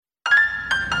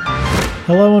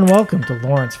Hello and welcome to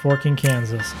Lawrence Forking,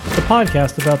 Kansas, the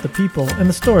podcast about the people and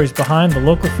the stories behind the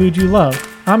local food you love.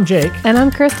 I'm Jake. And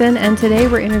I'm Kristen, and today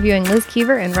we're interviewing Liz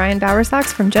Keever and Ryan Bowersox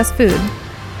from Just Food.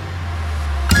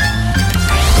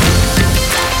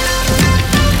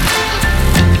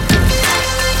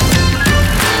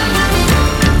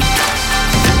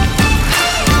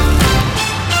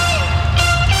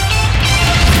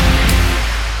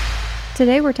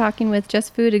 Today we're talking with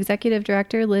Just Food Executive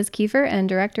Director Liz Keever and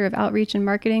Director of Outreach and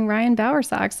Marketing Ryan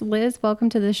Bowersox. Liz, welcome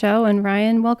to the show, and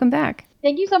Ryan, welcome back.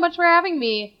 Thank you so much for having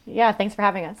me. Yeah, thanks for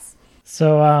having us.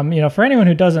 So, for anyone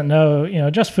who doesn't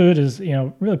know, Just Food is,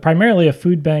 really primarily a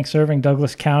food bank serving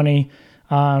Douglas County.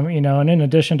 And in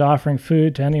addition to offering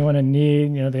food to anyone in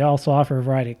need, they also offer a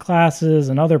variety of classes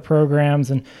and other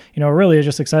programs. And, really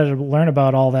just excited to learn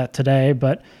about all that today.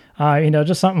 But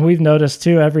just something we've noticed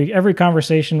too, every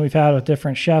conversation we've had with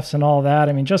different chefs and all that.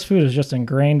 I mean, Just Food is just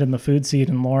ingrained in the food scene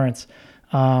in Lawrence.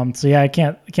 I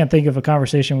can't think of a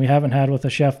conversation we haven't had with a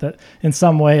chef that in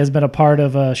some way has been a part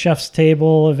of a chef's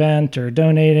table event or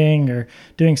donating or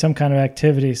doing some kind of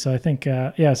activity. So I think,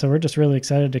 so we're just really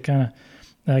excited to kind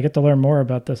of get to learn more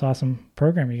about this awesome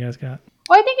program you guys got.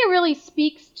 Well, I think it really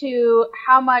speaks to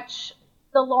how much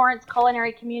the Lawrence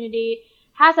culinary community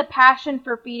has a passion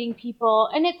for feeding people.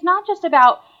 And it's not just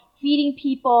about feeding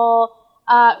people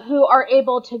who are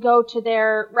able to go to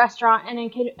their restaurant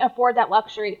and can afford that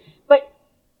luxury, but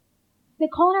the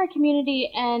culinary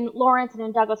community in Lawrence and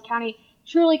in Douglas County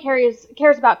truly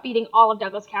cares about feeding all of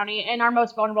Douglas County and our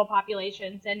most vulnerable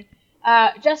populations. And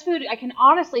Just Food, I can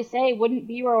honestly say, wouldn't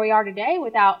be where we are today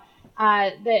without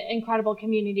the incredible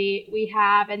community we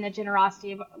have and the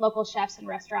generosity of local chefs and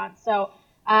restaurants. So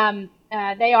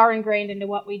they are ingrained into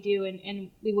what we do, and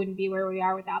we wouldn't be where we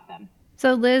are without them.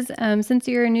 So Liz, since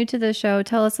you're new to the show,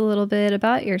 tell us a little bit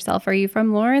about yourself. Are you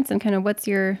from Lawrence, and kind of what's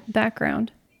your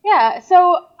background? Yeah,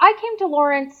 so I came to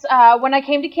Lawrence when I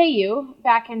came to KU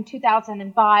back in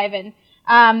 2005, and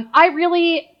I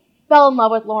really fell in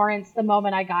love with Lawrence the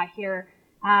moment I got here.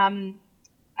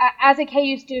 As a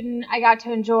KU student, I got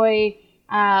to enjoy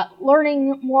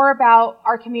learning more about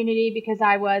our community because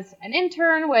I was an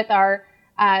intern with our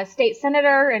state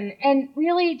senator and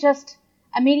really just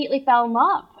immediately fell in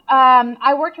love.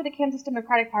 I worked for the Kansas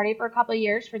Democratic Party for a couple of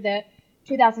years for the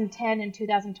 2010 and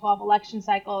 2012 election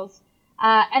cycles.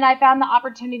 And I found the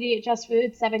opportunity at Just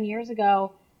Food 7 years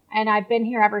ago, and I've been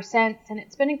here ever since. And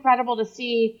it's been incredible to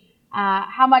see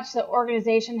how much the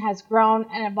organization has grown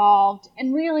and evolved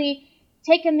and really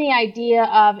taken the idea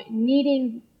of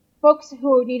needing folks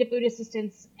who need food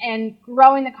assistance and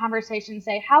growing the conversation,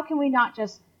 say, how can we not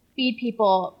just feed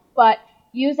people, but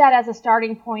use that as a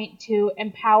starting point to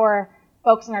empower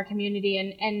folks in our community.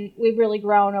 And we've really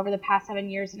grown over the past 7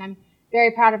 years, and I'm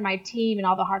very proud of my team and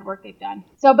all the hard work they've done.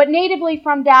 But natively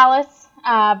from Dallas,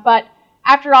 but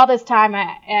after all this time,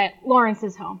 Lawrence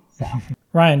is home. So.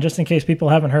 Ryan, just in case people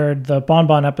haven't heard the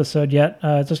Bonbon episode yet,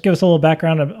 just give us a little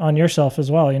background on yourself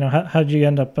as well. How did you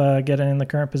end up getting in the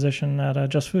current position at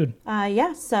Just Food?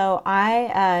 So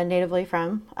I natively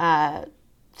from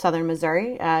southern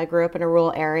Missouri. I grew up in a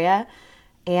rural area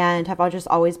and have just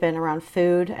always been around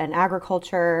food and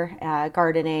agriculture,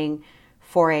 gardening,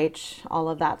 4-H, all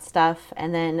of that stuff.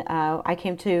 And then I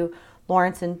came to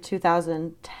Lawrence in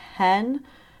 2010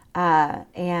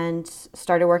 and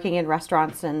started working in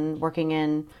restaurants and working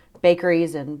in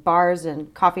bakeries and bars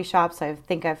and coffee shops. I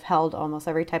think I've held almost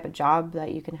every type of job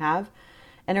that you can have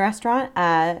in a restaurant.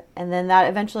 And then that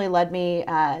eventually led me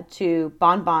to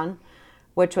Bonbon,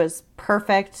 which was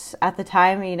perfect at the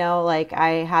time.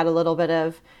 I had a little bit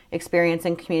of experience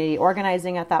in community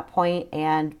organizing at that point,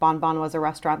 and Bonbon was a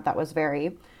restaurant that was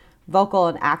very vocal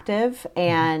and active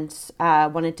and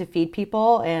wanted to feed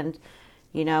people. And,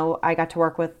 I got to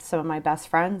work with some of my best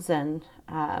friends. And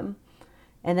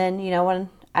then,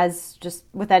 as just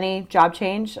with any job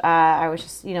change, I was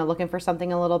just, looking for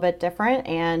something a little bit different.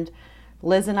 And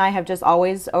Liz and I have just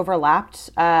always overlapped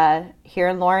here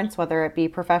in Lawrence, whether it be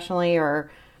professionally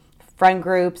or friend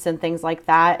groups and things like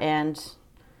that. And,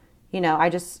 I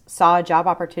just saw a job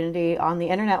opportunity on the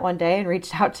internet one day and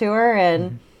reached out to her.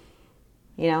 And,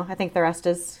 I think the rest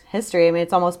is history. I mean,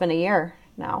 it's almost been a year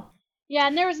now. Yeah,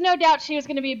 and there was no doubt she was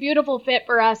going to be a beautiful fit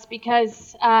for us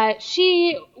because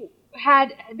she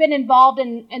had been involved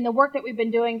in the work that we've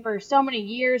been doing for so many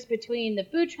years between the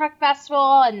food truck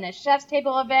festival and the chef's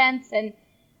table events, and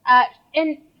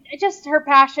just her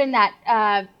passion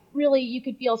that really you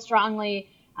could feel strongly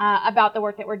about the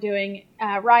work that we're doing.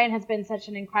 Ryan has been such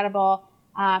an incredible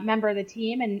member of the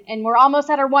team, and we're almost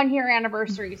at our 1 year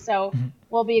anniversary. So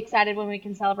we'll be excited when we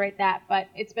can celebrate that. But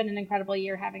it's been an incredible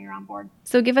year having her on board.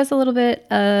 So give us a little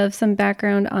bit of some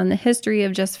background on the history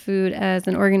of Just Food as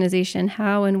an organization.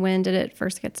 How and when did it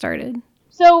first get started?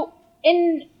 So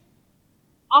in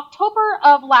October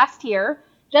of last year,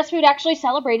 Just Food actually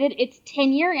celebrated its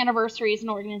 10-year anniversary as an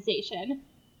organization.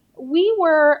 We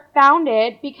were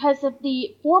founded because of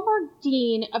the former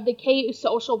dean of the KU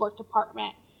social work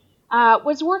department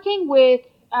was working with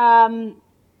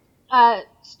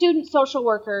student social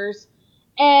workers,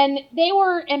 and they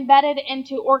were embedded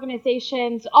into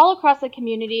organizations all across the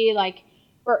community, like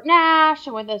Bert Nash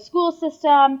and with the school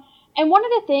system. And one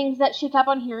of the things that she kept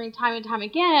on hearing time and time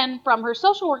again from her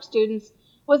social work students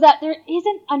was that there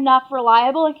isn't enough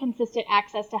reliable and consistent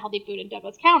access to healthy food in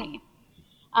Douglas County.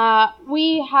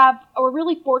 We're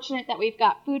really fortunate that we've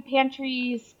got food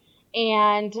pantries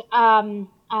and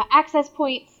access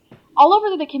points all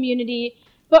over the community,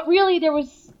 but really there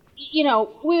was, we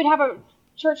would have a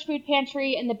church food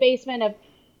pantry in the basement of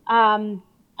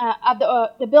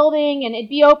the building, and it'd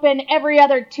be open every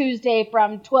other Tuesday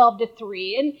from 12 to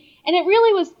 3. And it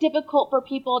really was difficult for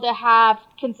people to have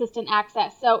consistent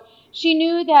access. So she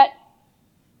knew that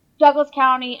Douglas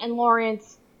County and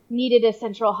Lawrence needed a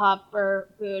central hub for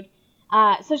food.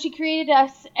 So she created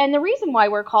us, and the reason why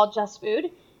we're called Just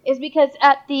Food is because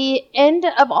at the end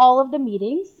of all of the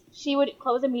meetings, she would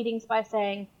close the meetings by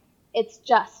saying, "It's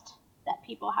just that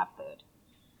people have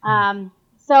food."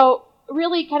 So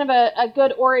really kind of a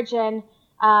good origin,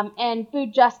 and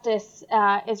food justice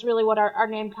is really what our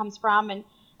name comes from.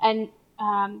 And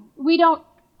we don't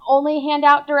only hand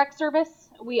out direct service.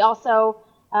 We also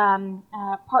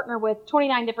partner with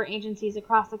 29 different agencies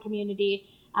across the community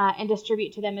and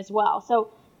distribute to them as well.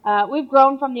 So we've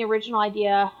grown from the original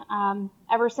idea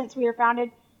ever since we were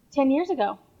founded 10 years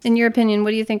ago. In your opinion,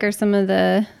 what do you think are some of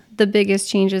the biggest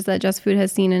changes that Just Food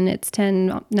has seen in its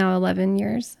 10, now 11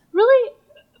 years? Really,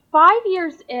 5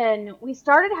 years in, we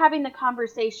started having the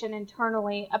conversation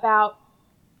internally about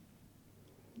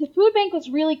the food bank was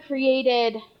really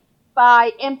created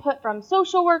by input from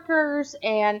social workers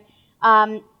and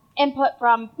input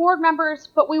from board members,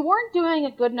 but we weren't doing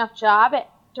a good enough job at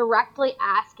directly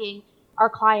asking our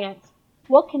clients,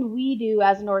 what can we do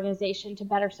as an organization to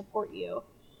better support you?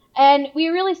 And we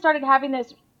really started having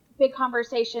those big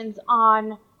conversations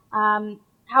on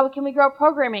how can we grow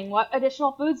programming? What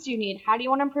additional foods do you need? How do you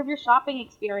want to improve your shopping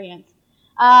experience?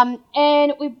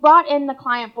 And we brought in the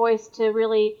client voice to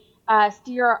really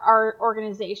steer our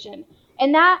organization.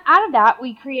 And out of that,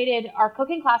 we created our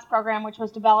cooking class program, which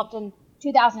was developed in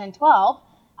 2012.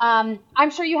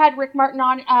 I'm sure you had Rick Martin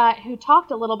on, who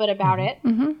talked a little bit about it.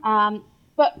 Mm-hmm.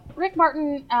 But Rick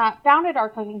Martin founded our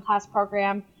cooking class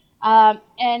program,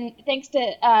 and thanks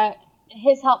to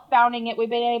his help founding it, we've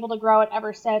been able to grow it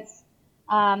ever since.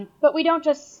 But we don't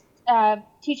just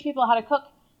teach people how to cook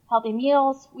healthy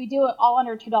meals. We do it all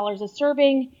under $2 a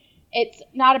serving. It's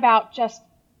not about just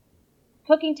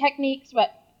cooking techniques,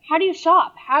 but how do you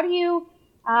shop? How do you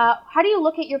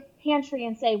look at your pantry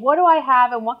and say, what do I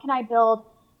have and what can I build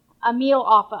a meal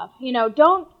off of?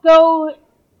 Don't go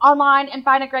online and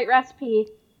find a great recipe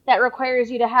that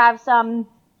requires you to have some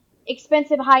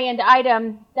expensive high-end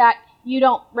item that you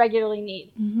don't regularly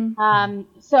need. Mm-hmm.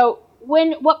 So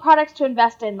what products to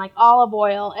invest in, like olive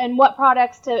oil, and what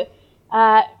products to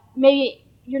maybe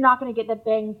you're not going to get the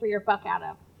bang for your buck out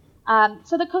of.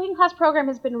 So the cooking class program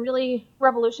has been really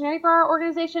revolutionary for our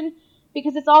organization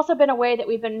because it's also been a way that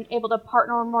we've been able to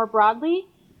partner more broadly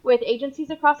with agencies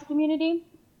across the community.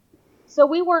 So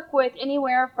we work with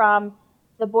anywhere from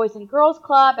the Boys and Girls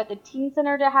Club at the Teen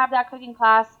Center to have that cooking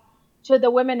class to the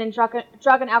Women in Drug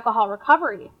and Alcohol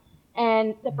Recovery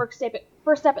and the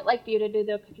First Step at Lakeview to do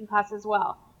the cooking class as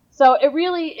well. So it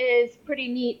really is pretty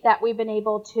neat that we've been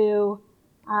able to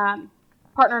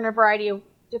partner in a variety of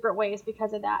different ways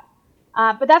because of that.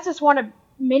 But that's just one of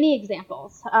many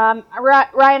examples.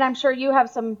 Ryan, I'm sure you have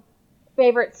some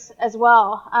favorites as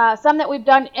well. Some that we've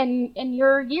done in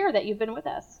your year that you've been with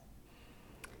us.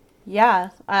 Yeah,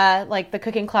 like the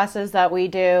cooking classes that we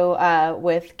do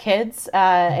with kids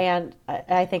and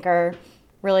I think are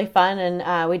really fun.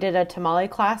 And we did a tamale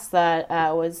class that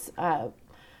was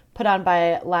put on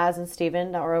by Laz and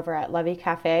Steven that were over at Levy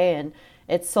Cafe, and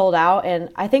it's sold out. And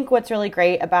I think what's really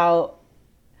great about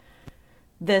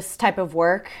this type of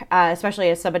work, especially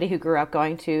as somebody who grew up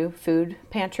going to food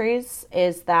pantries,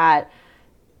 is that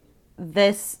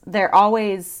they're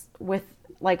always with,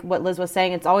 like what Liz was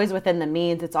saying, it's always within the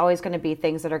means. It's always going to be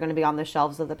things that are going to be on the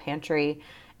shelves of the pantry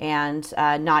and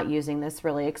not using this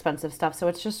really expensive stuff. So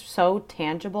it's just so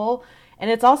tangible. And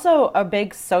it's also a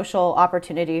big social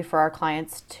opportunity for our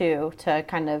clients too, to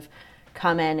kind of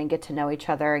come in and get to know each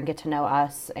other and get to know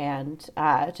us, and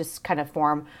just kind of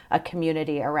form a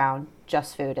community around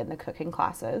Just Food in the cooking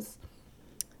classes.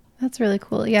 That's really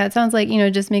cool. Yeah, it sounds like,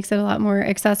 just makes it a lot more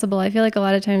accessible. I feel like a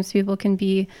lot of times people can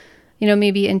be,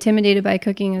 maybe intimidated by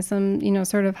cooking as some,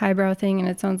 sort of highbrow thing. And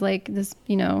it sounds like this,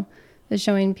 is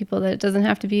showing people that it doesn't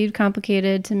have to be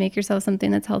complicated to make yourself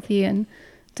something that's healthy and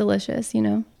delicious,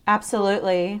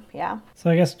 Absolutely. Yeah. So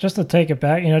I guess just to take it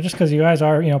back, just because you guys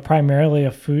are, primarily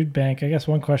a food bank, I guess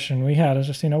one question we had is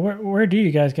just, where do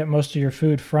you guys get most of your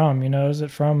food from? Is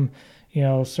it from,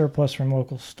 surplus from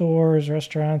local stores,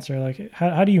 restaurants, or like,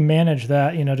 how do you manage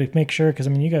that, to make sure? Because,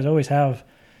 you guys always have,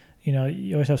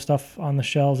 you always have stuff on the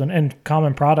shelves and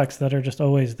common products that are just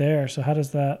always there. So how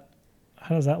does that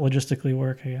logistically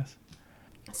work, I guess?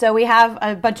 So we have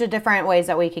a bunch of different ways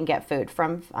that we can get food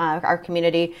from our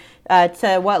community.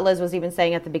 To what Liz was even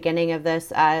saying at the beginning of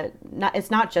this,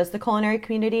 it's not just the culinary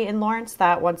community in Lawrence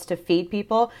that wants to feed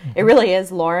people. Mm-hmm. It really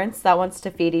is Lawrence that wants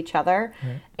to feed each other.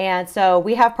 Right. And so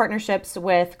we have partnerships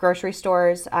with grocery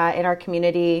stores in our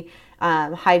community,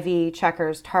 Hy-Vee,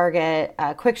 Checkers, Target,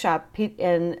 Quick Shop,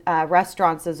 in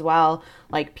restaurants as well,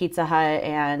 like Pizza Hut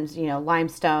and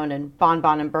Limestone and Bon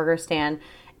Bon and Burger Stand,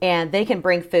 and they can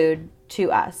bring food to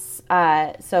us.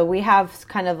 So we have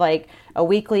kind of like a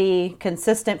weekly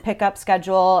consistent pickup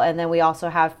schedule. And then we also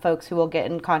have folks who will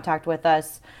get in contact with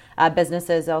us,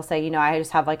 businesses. They'll say, I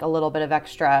just have like a little bit of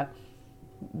extra,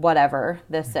 whatever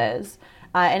this is.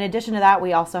 In addition to that,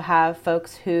 we also have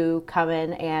folks who come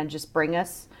in and just bring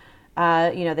us,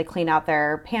 they clean out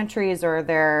their pantries or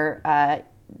they're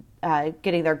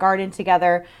getting their garden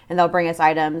together, and they'll bring us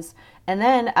items. And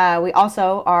then we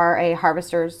also are a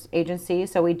harvesters agency,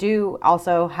 so we do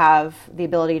also have the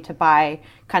ability to buy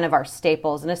kind of our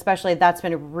staples, and especially that's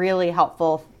been really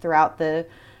helpful throughout what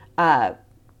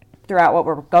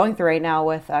we're going through right now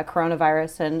with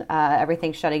coronavirus and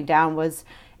everything shutting down. Was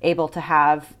able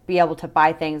to be able to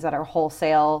buy things that are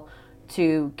wholesale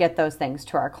to get those things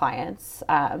to our clients.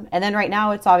 And then right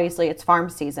now it's farm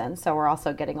season, so we're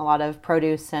also getting a lot of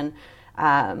produce. And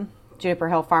Juniper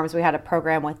Hill Farms, we had a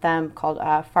program with them called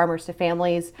Farmers to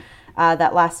Families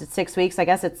that lasted 6 weeks. I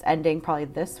guess it's ending probably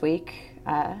this week.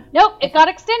 Nope, it got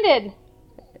extended.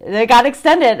 They got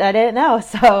extended. I didn't know.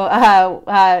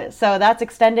 So that's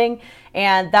extending,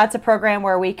 and that's a program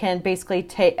where we can basically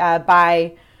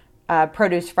buy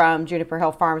produce from Juniper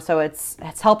Hill Farms. So it's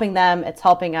helping them, it's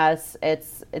helping us,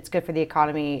 it's good for the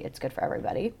economy, it's good for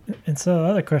everybody. And so the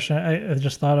other question I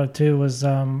just thought of too was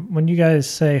when you guys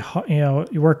say,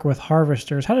 you work with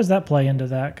harvesters, how does that play into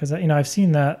that? Because, I've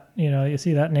seen that, you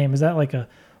see that name. Is that like a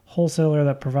wholesaler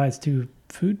that provides to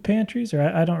food pantries? Or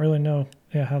I don't really know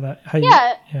how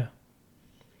Yeah.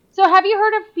 So have you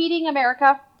heard of Feeding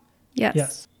America?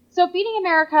 Yes. So Feeding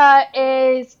America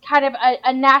is kind of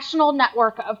a national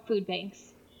network of food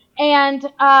banks. And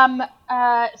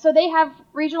so they have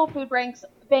regional food banks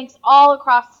all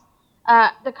across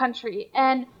the country.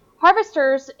 And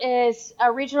Harvesters is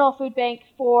a regional food bank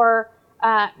for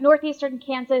northeastern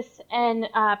Kansas and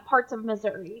parts of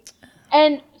Missouri.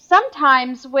 And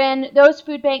sometimes when those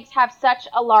food banks have such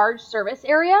a large service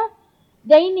area,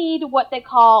 they need what they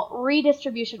call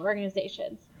redistribution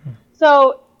organizations.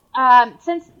 So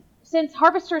since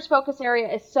Harvester's focus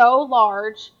area is so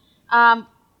large,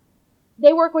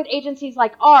 they work with agencies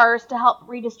like ours to help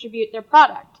redistribute their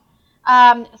product.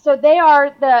 So they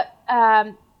are the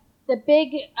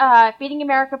big Feeding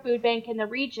America food bank in the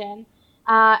region,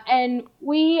 and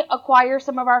we acquire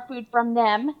some of our food from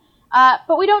them.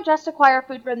 But we don't just acquire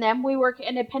food from them. We work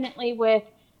independently with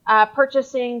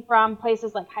purchasing from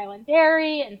places like Highland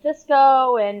Dairy and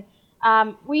Cisco, and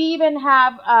we even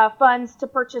have funds to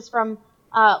purchase from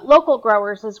local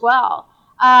growers as well.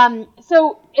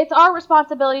 So it's our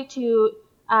responsibility to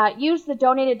use the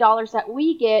donated dollars that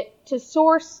we get to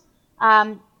source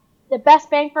the best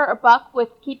bang for a buck, with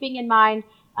keeping in mind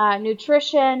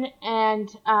nutrition and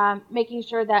making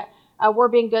sure that we're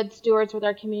being good stewards with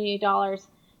our community dollars.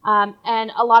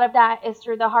 And a lot of that is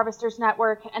through the Harvesters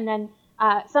Network. And then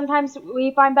sometimes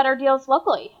we find better deals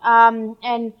locally.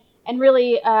 And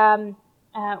really,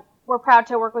 we're proud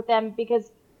to work with them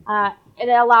because it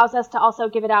allows us to also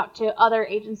give it out to other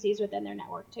agencies within their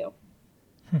network too.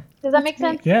 Does that make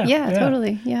sense? Yeah,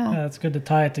 totally. Yeah, it's good to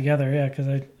tie it together. Yeah, because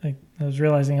I was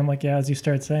realizing, I'm like, as you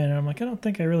start saying it, I'm like, I don't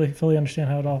think I really fully understand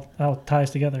how it all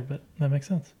ties together, but that makes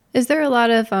sense. Is there a lot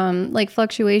of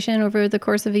fluctuation over the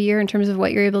course of a year in terms of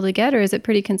what you're able to get, or is it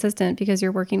pretty consistent because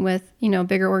you're working with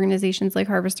bigger organizations like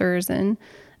Harvesters and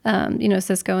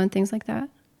Cisco and things like that?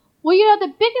 Well,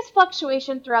 the biggest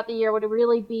fluctuation throughout the year would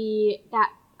really be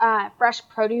that fresh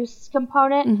produce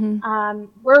component.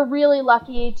 We're really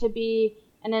lucky to be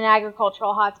in an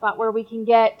agricultural hotspot where we can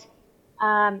get,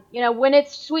 when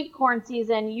it's sweet corn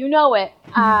season,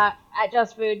 at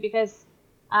Just Food, because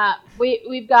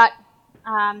we've got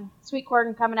sweet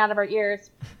corn coming out of our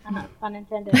ears, pun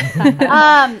intended.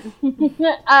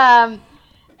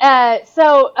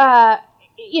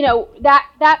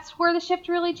 That's where the shift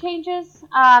really changes.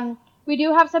 We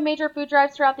do have some major food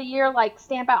drives throughout the year, like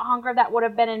Stamp Out Hunger, that would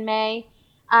have been in May.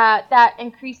 That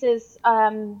increases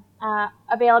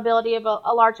availability of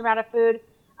a large amount of food.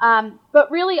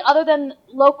 But really, other than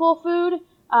local food,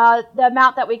 the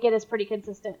amount that we get is pretty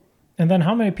consistent. And then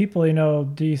how many people,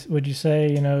 would you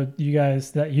say, you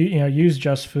guys that, use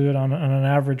Just Food on an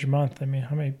average month? I mean,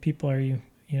 how many people are you,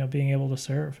 being able to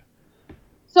serve?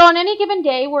 So on any given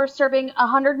day, we're serving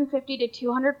 150 to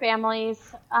 200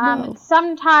 families.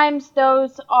 Sometimes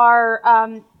those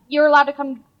are, you're allowed to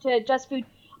come to Just Food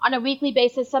on a weekly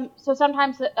basis. So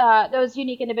sometimes those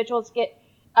unique individuals get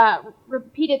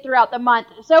repeated throughout the month.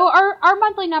 So our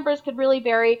monthly numbers could really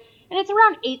vary. And it's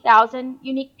around 8,000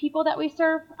 unique people that we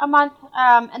serve a month.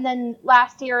 And then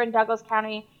last year in Douglas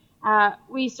County,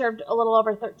 we served a little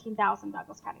over 13,000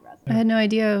 Douglas County residents. I had no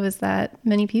idea it was that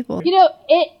many people.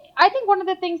 I think one of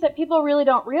the things that people really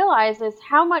don't realize is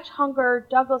how much hunger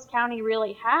Douglas County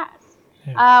really has.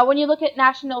 Yeah. When you look at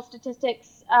national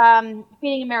statistics,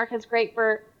 Feeding America is great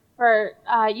for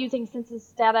using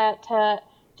census data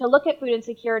to look at food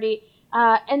insecurity.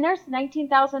 And there's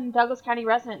 19,000 Douglas County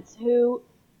residents who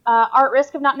are at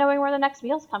risk of not knowing where the next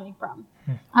meal is coming from.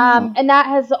 And that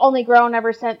has only grown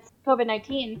ever since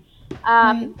COVID-19.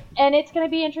 And it's going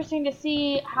to be interesting to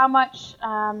see how much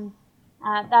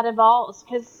that evolves,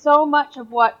 because so much of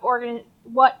what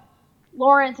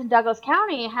Lawrence and Douglas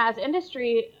County has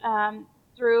industry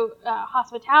through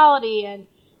hospitality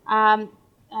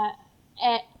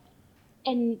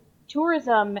and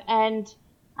tourism, and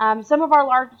some of our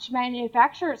large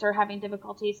manufacturers are having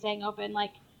difficulty staying open,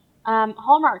 like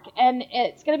Hallmark. And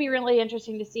it's going to be really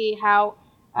interesting to see how,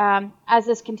 as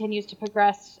this continues to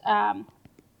progress,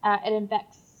 it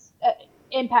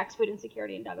impacts food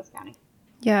insecurity in Douglas County.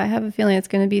 Yeah, I have a feeling it's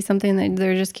going to be something that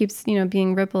there just keeps,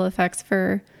 being ripple effects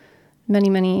for many,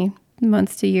 many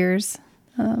months to years,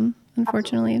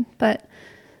 unfortunately. Absolutely. But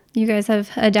you guys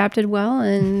have adapted well,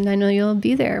 and I know you'll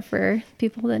be there for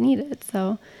people that need it.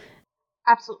 So,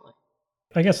 absolutely.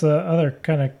 I guess the other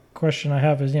kind of question I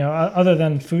have is, other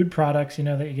than food products,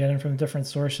 that you get in from different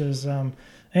sources,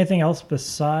 anything else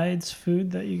besides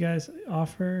food that you guys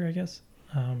offer, I guess?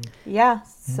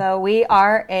 So we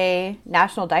are a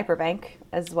national diaper bank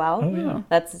as well. Oh, yeah.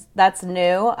 That's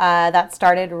new. That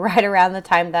started right around the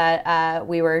time that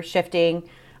we were shifting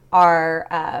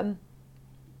our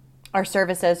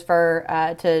services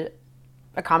to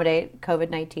accommodate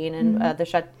COVID-19 and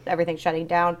everything shutting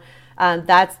down.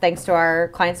 That's thanks to our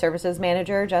client services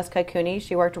manager, Jessica Cooney.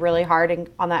 She worked really hard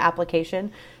on that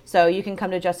application. So you can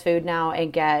come to Just Food now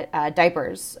and get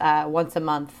diapers once a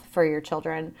month for your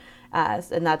children.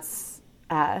 And that's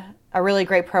a really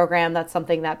great program. That's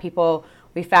something that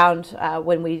we found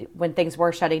when things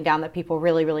were shutting down that people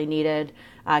really, really needed,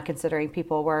 considering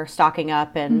people were stocking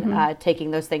up and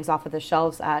taking those things off of the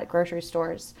shelves at grocery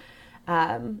stores.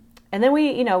 And then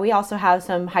we also have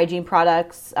some hygiene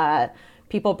products.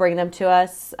 People bring them to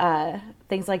us,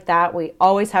 things like that. We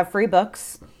always have free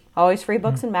books,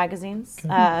 and magazines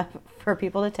for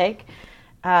people to take.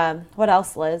 What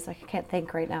else, Liz? I can't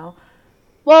think right now.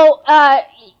 Well,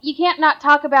 you can't not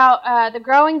talk about the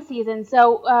growing season.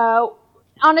 So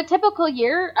on a typical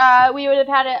year, we would have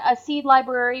had a seed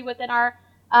library within our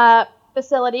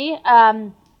facility.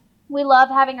 We love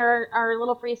having our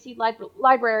little free seed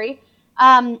library.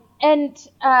 And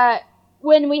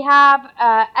when we have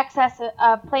excess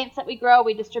of plants that we grow,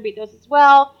 we distribute those as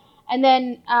well. And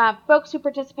then folks who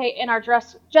participate in our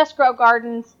Just Grow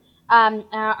gardens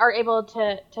are able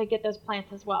to get those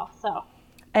plants as well. So.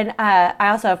 And I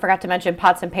also forgot to mention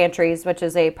Pots and Pantries, which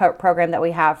is a program that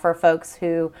we have for folks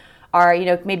who are,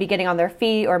 maybe getting on their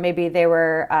feet, or maybe they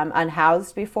were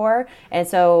unhoused before. And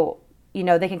so,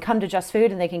 they can come to Just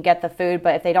Food and they can get the food,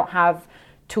 but if they don't have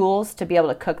tools to be able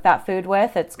to cook that food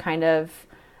with, it's kind of,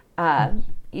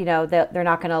 they're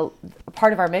not going to,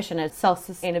 part of our mission is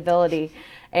self-sustainability.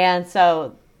 And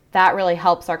so that really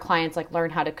helps our clients learn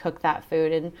how to cook that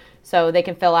food. And so they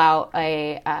can fill out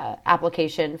a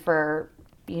application for,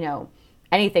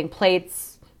 anything,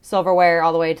 plates, silverware,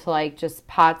 all the way to just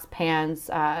pots, pans,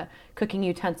 cooking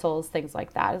utensils, things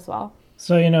like that as well.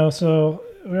 So,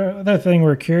 another thing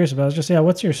we're curious about is just,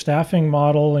 what's your staffing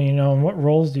model, and what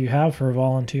roles do you have for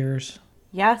volunteers?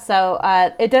 Yeah, so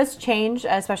it does change,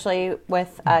 especially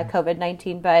with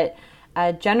COVID-19, but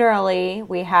generally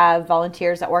we have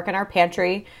volunteers that work in our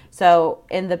pantry. So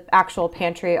in the actual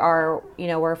pantry are,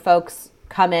 where folks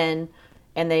come in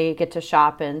and they get to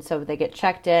shop, and so they get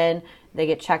checked in, they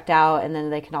get checked out, and then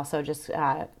they can also just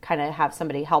kind of have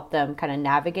somebody help them kind of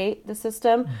navigate the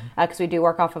system, because we do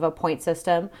work off of a point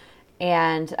system.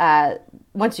 And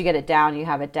once you get it down, you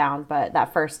have it down. But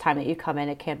that first time that you come in,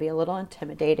 it can be a little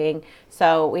intimidating.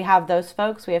 So we have those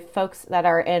folks. We have folks that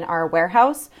are in our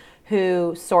warehouse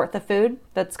who sort the food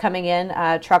that's coming in.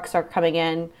 Trucks are coming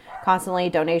in constantly.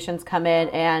 Donations come in.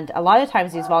 And a lot of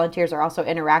times these volunteers are also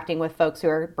interacting with folks who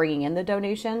are bringing in the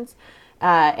donations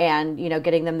and,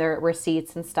 getting them their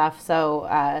receipts and stuff.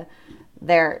 So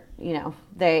they're,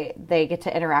 they get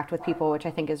to interact with people, which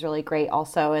I think is really great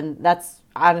also. And that's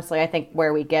honestly, I think,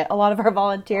 where we get a lot of our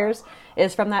volunteers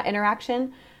is from that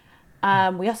interaction.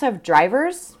 We also have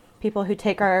drivers, people who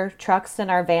take our trucks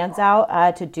and our vans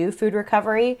out to do food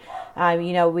recovery.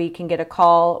 We can get a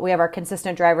call. We have our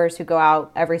consistent drivers who go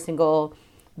out every single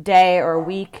day or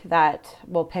week that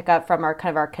will pick up from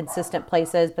our consistent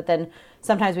places. But then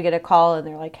sometimes we get a call and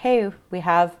they're like, hey, we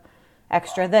have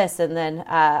extra this. And then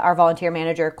our volunteer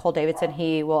manager, Cole Davidson,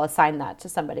 he will assign that to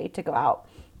somebody to go out.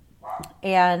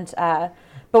 And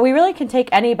but we really can take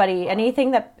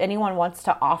anything that anyone wants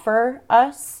to offer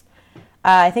us.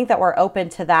 I think that we're open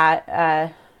to that.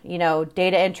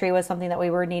 Data entry was something that we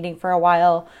were needing for a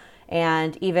while.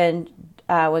 And even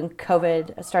when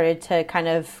COVID started to kind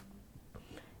of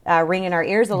ring in our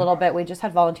ears a little bit, we just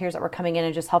had volunteers that were coming in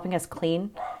and just helping us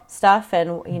clean stuff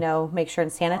and, make sure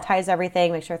and sanitize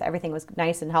everything, make sure that everything was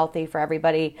nice and healthy for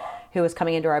everybody who was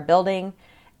coming into our building.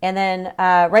 And then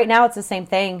right now it's the same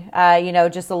thing,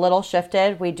 just a little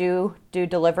shifted. We do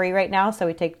delivery right now. So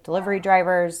we take delivery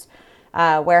drivers,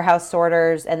 warehouse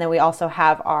sorters, and then we also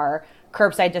have our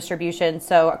curbside distribution.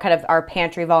 So kind of our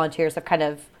pantry volunteers have kind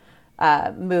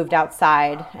of moved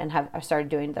outside and have started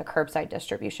doing the curbside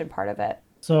distribution part of it.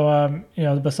 So,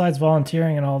 besides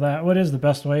volunteering and all that, what is the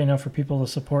best way, for people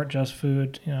to support Just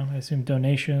Food? I assume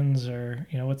donations or,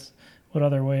 what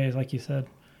other ways, like you said?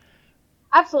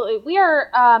 Absolutely. We are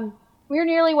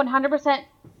nearly 100%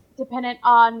 dependent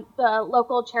on the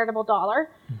local charitable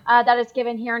dollar that is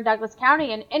given here in Douglas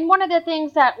County. And one of the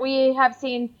things that we have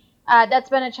seen that's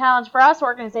been a challenge for us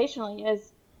organizationally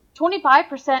is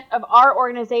 25% of our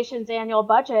organization's annual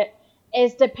budget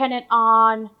is dependent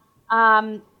on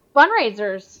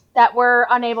fundraisers that we're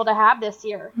unable to have this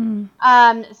year.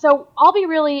 So I'll be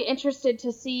really interested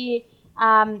to see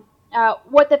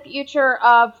what the future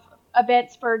of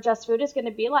events for Just Food is going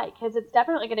to be like, because it's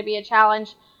definitely going to be a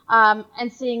challenge,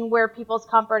 and seeing where people's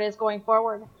comfort is going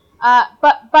forward.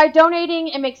 But by donating,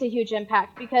 it makes a huge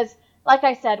impact because, like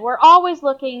I said, we're always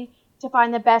looking to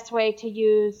find the best way to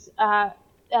use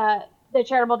the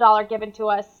charitable dollar given to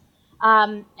us.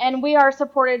 And we are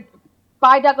supported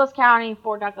by Douglas County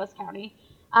for Douglas County.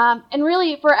 And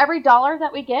really, for every dollar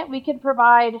that we get, we can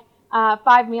provide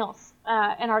 5 meals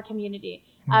in our community.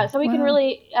 So we can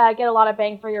really get a lot of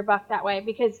bang for your buck that way,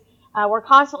 because we're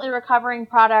constantly recovering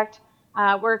product.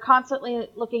 We're constantly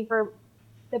looking for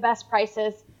the best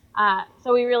prices.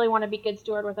 So we really want to be good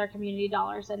steward with our community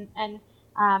dollars. And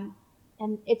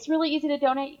it's really easy to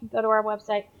donate. You can go to our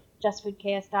website,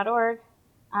 justfoodks.org,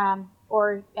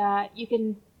 or you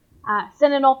can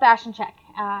send an old-fashioned check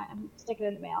and stick it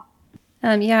in the mail.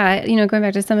 Going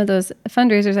back to some of those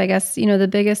fundraisers, I guess, the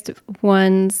biggest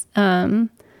ones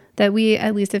that we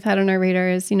at least have had on our radar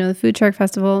is, the Food Truck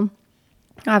Festival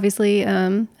obviously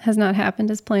has not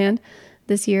happened as planned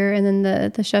this year. And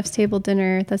then the Chef's Table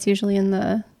Dinner, that's usually in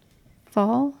the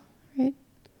fall, right?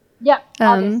 Yeah,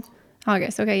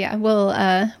 August. Okay, yeah.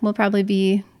 Will probably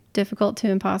be difficult to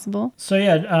impossible. So,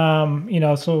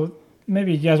 so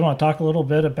maybe you guys want to talk a little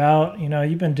bit about,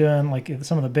 you've been doing like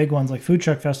some of the big ones like Food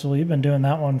Truck Festival. You've been doing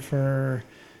that one for,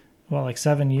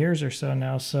 7 years or so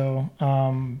now. So,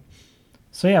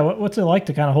 what's it like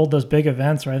to kind of hold those big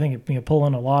events where I think you pull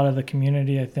in a lot of the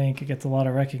community? I think it gets a lot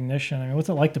of recognition. I mean, what's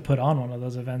it like to put on one of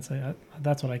those events?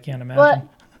 That's what I can't imagine.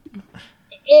 Well,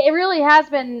 it really has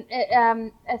been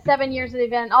 7 years of the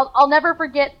event. I'll never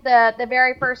forget the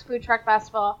very first Food Truck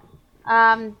Festival.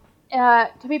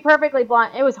 To be perfectly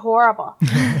blunt, it was horrible.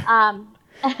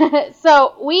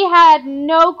 So we had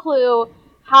no clue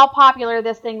how popular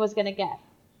this thing was going to get.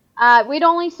 We'd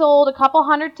only sold a couple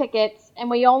hundred tickets, and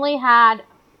we only had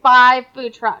 5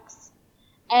 food trucks.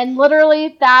 And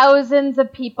literally thousands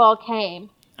of people came.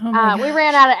 Oh we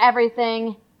ran out of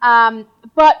everything.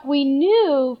 But we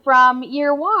knew from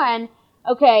year one,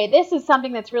 okay, this is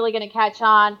something that's really going to catch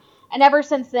on. And ever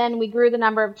since then, we grew the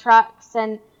number of trucks.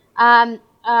 And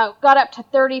got up to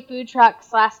 30 food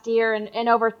trucks last year and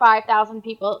over 5,000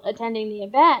 people attending the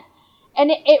event. And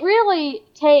it really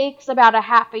takes about a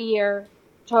half a year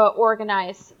to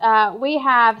organize. We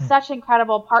have such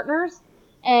incredible partners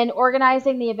in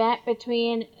organizing the event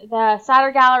between the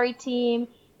Cider Gallery team,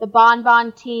 the Bon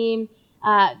Bon team,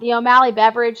 the O'Malley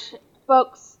Beverage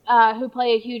folks who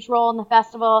play a huge role in the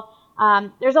festival.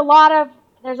 There's a lot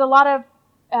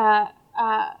of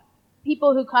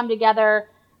people who come together,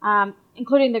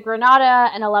 including the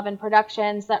Granada and 11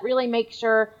 Productions, that really make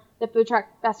sure the Food Truck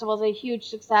Festival is a huge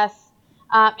success.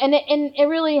 And it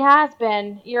really has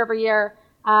been year over year,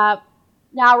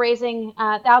 now raising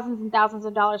thousands and thousands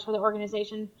of dollars for the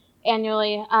organization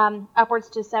annually, upwards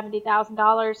to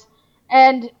 $70,000.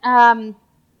 And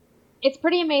it's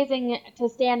pretty amazing to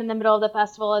stand in the middle of the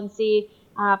festival and see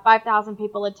 5,000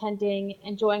 people attending,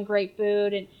 enjoying great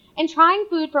food, and trying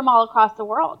food from all across the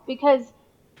world, because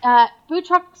food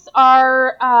trucks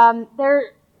are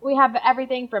we have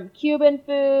everything from Cuban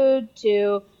food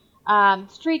to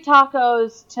street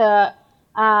tacos to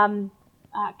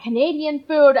Canadian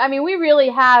food. I mean, we really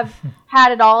have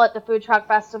had it all at the Food Truck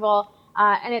Festival,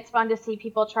 and it's fun to see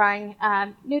people trying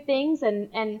new things,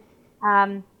 and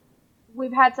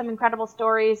we've had some incredible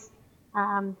stories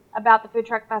about the Food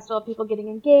Truck Festival, people getting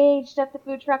engaged at the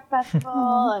Food Truck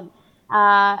Festival,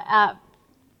 and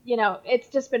it's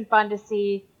just been fun to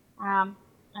see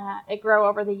it grow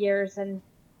over the years. And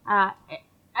I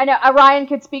know Ryan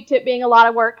could speak to it being a lot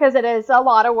of work, because it is a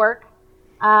lot of work,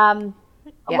 a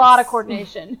lot of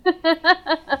coordination.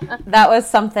 That was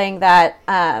something that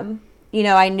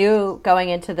I knew going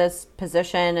into this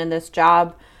position and this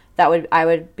job that I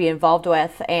would be involved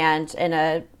with, and in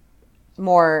a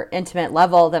more intimate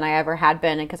level than I ever had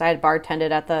been. And because I had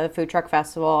bartended at the Food Truck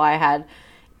Festival, I had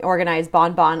organized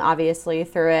Bon Bon, obviously,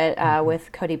 through it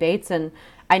with Cody Bates, and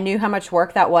I knew how much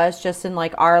work that was just in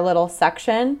like our little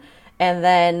section. And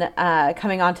then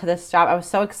coming onto this job, I was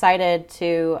so excited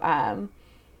to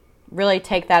really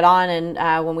take that on.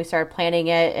 And when we started planning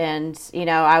it, and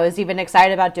I was even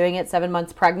excited about doing it 7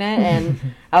 months pregnant, and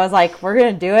I was like, we're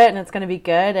going to do it, and it's going to be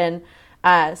good.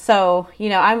 And so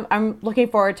I'm looking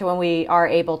forward to when we are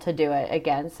able to do it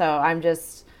again. So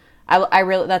I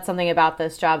really, that's something about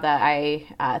this job that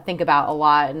I think about a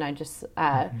lot, and I just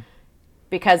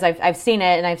because I've seen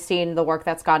it, and I've seen the work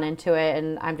that's gone into it,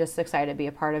 and I'm just excited to be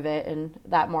a part of it in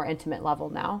that more intimate level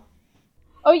now.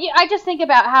 Oh yeah, I just think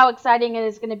about how exciting it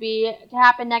is going to be to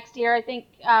happen next year. I think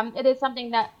it is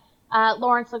something that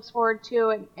Lawrence looks forward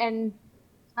to, and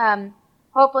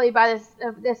hopefully by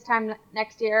this time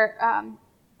next year,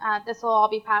 this will all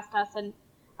be past us, and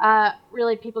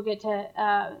really people get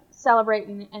to celebrate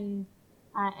and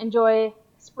enjoy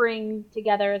spring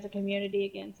together as a community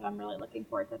again. So I'm really looking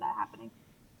forward to that happening.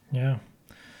 Yeah.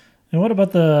 And what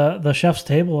about the Chef's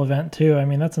Table event too? I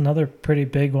mean, that's another pretty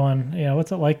big one.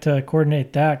 What's it like to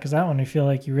coordinate that? Because that one, I feel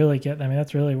like you really get, I mean,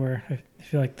 that's really where I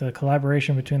feel like the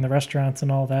collaboration between the restaurants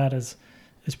and all that is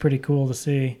pretty cool to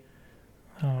see.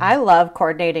 I love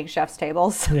coordinating chef's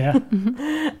tables. Yeah.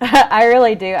 I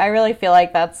really do. I really feel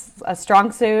like that's a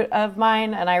strong suit of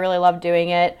mine, and I really love doing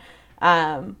it.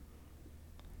 Yeah,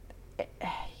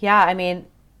 I mean,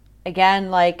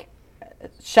 again, like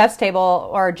Chef's Table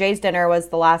or Jay's Dinner was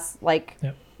the last,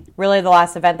 really the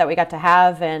last event that we got to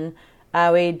have, and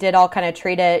we did all kind of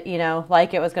treat it,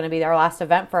 like it was going to be our last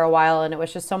event for a while, and it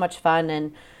was just so much fun.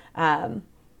 And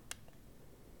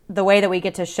the way that we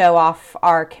get to show off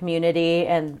our community,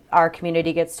 and our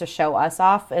community gets to show us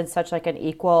off in such like an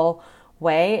equal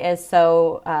way, is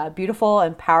so beautiful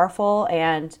and powerful.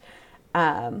 And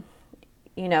and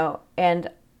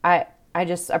I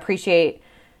just appreciate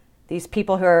these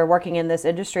people who are working in this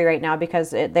industry right now,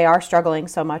 because they are struggling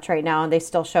so much right now, and they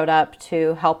still showed up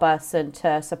to help us and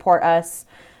to support us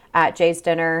at Jay's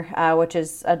Dinner, which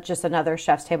is just another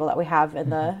chef's table that we have in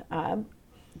the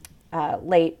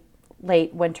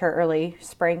late winter, early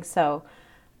spring. So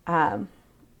I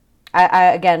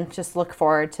again just look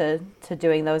forward to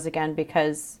doing those again,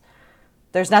 because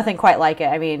there's nothing quite like it.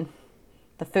 I mean,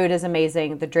 the food is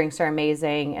amazing, the drinks are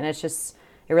amazing, and it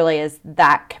really is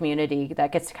that community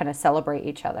that gets to kind of celebrate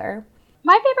each other.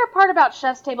 My favorite part about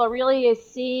Chef's Table really is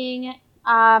seeing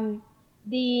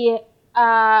the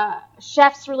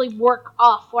chefs really work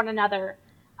off one another.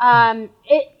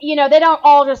 They don't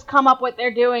all just come up with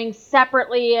they're doing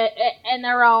separately in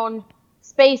their own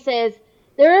spaces.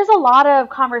 There is a lot of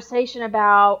conversation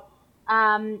about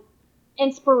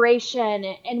inspiration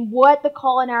and what the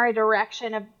culinary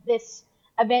direction of this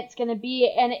event's going to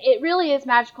be, and it really is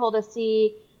magical to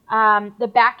see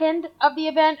the back end of the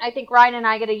event. I think Ryan and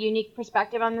I get a unique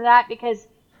perspective on that, because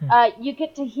you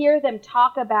get to hear them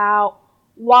talk about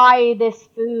why this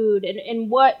food and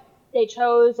what they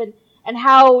chose and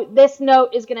how this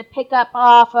note is going to pick up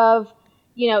off of,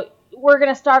 we're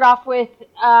going to start off with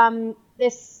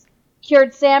this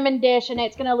cured salmon dish, and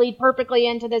it's going to lead perfectly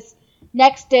into this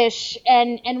next dish,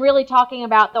 and really talking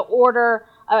about the order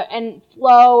and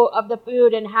flow of the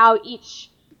food and how each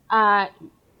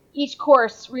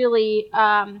course really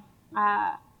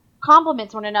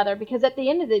complements one another. Because at the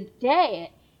end of the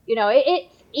day,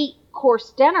 it's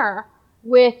 8-course dinner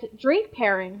with drink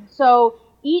pairing. So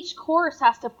each course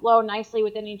has to flow nicely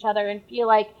within each other and feel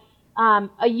like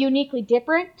a uniquely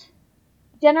different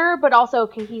dinner, but also a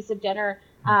cohesive dinner.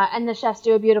 And the chefs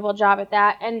do a beautiful job at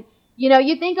that. And,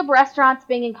 you think of restaurants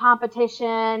being in competition,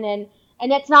 and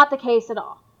it's not the case at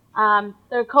all.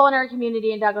 The culinary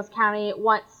community in Douglas County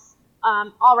wants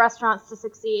all restaurants to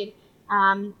succeed.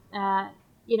 They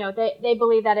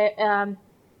believe that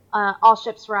all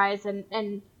ships rise,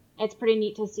 and it's pretty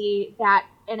neat to see that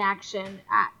in action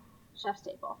at Chef's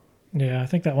Table. Yeah, I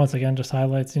think that once again just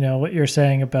highlights, what you're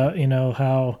saying about,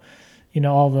 how,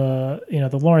 all the,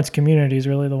 the Lawrence community is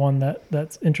really the one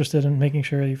that's interested in making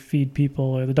sure you feed people,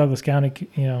 or the Douglas County,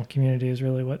 community is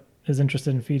really what is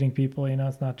interested in feeding people.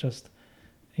 It's not just,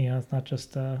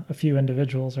 a few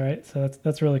individuals, right? So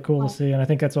that's really cool to see. And I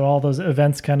think that's what all those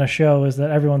events kind of show, is that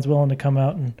everyone's willing to come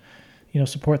out and,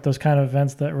 support those kind of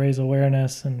events that raise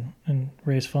awareness and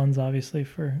raise funds, obviously,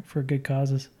 for good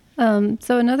causes.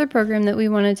 So another program that we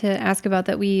wanted to ask about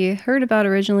that we heard about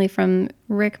originally from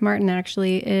Rick Martin,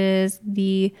 actually, is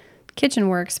the Kitchen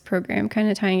Works program, kind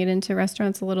of tying it into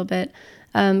restaurants a little bit,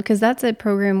 because that's a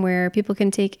program where people can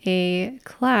take a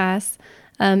class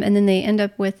and then they end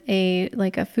up with a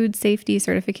food safety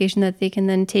certification that they can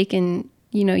then take and,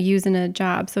 use in a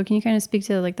job. So can you kind of speak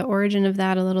to the origin of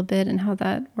that a little bit and how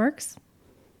that works?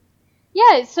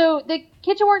 Yeah, so the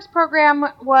Kitchen Works program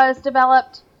was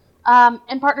developed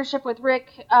in partnership with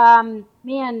Rick,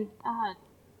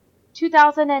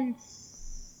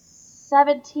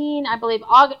 2017, I believe,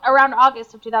 around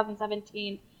August of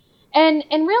 2017. And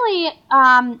really,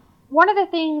 one of the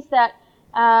things that,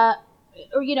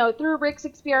 through Rick's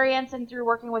experience and through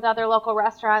working with other local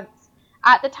restaurants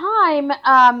at the time,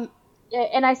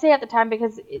 and I say at the time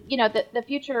because, the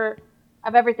future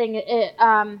of everything,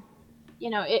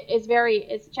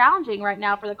 it's challenging right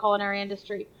now for the culinary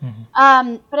industry.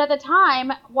 Mm-hmm. But at the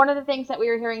time, one of the things that we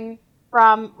were hearing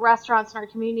from restaurants in our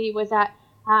community was that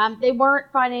they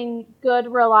weren't finding good,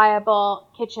 reliable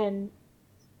kitchen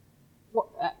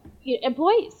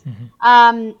employees.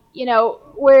 Mm-hmm.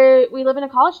 We live in a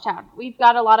college town. We've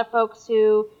got a lot of folks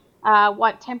who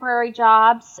want temporary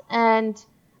jobs, and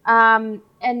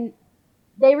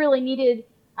they really needed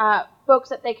folks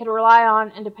that they could rely on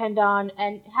and depend on,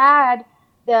 and had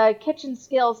the kitchen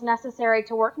skills necessary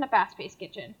to work in a fast-paced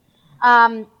kitchen.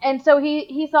 And so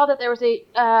he saw that there was a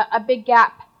big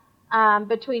gap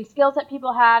between skills that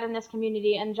people had in this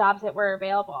community and jobs that were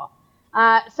available.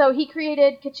 So he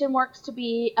created Kitchen Works to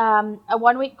be a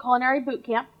 1-week culinary boot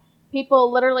camp.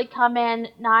 People literally come in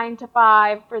 9 to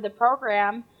 5 for the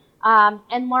program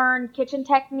and learn kitchen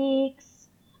techniques,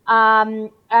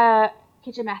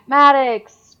 kitchen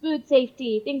mathematics, food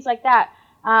safety, things like that.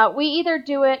 We either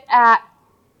do it at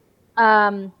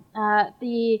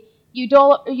the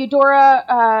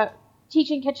Eudora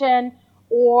Teaching Kitchen,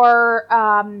 or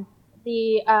at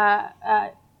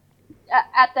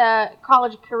the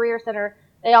College Career Center.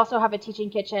 They also have a teaching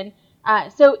kitchen.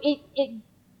 So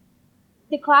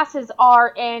the classes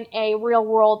are in a real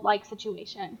world like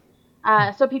situation.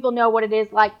 So people know what it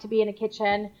is like to be in a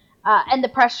kitchen, and the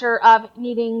pressure of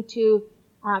needing to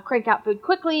crank out food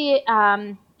quickly.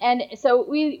 And so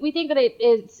we think that it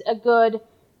is a good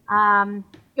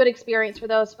experience for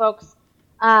those folks.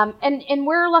 And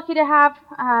we're lucky to have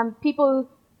people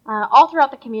all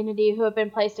throughout the community who have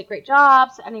been placed at great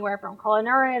jobs, anywhere from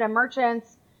culinary to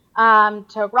merchants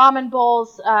to ramen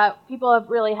bowls. People have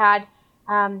really had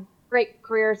great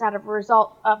careers out of a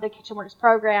result of the Kitchen Works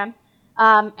program.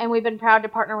 And we've been proud to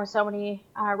partner with so many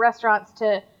restaurants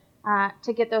to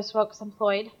get those folks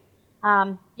employed.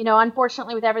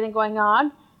 Unfortunately, with everything going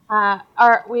on, right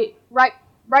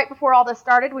before all this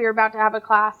started, we were about to have a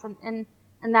class, and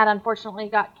that unfortunately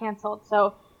got canceled.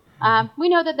 So we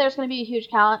know that there's going to be a huge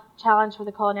challenge for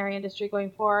the culinary industry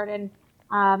going forward, and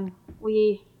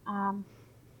we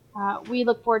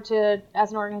look forward to,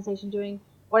 as an organization, doing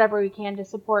whatever we can to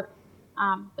support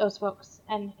those folks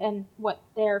and what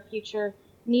their future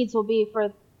needs will be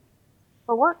for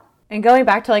work. And going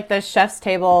back to the Chef's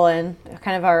Table and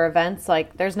kind of our events,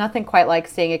 there's nothing quite like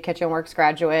seeing a Kitchen Works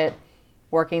graduate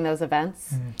working those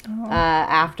events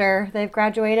after they've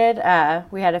graduated.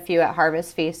 We had a few at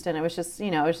Harvest Feast, and it was just,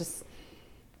 it was just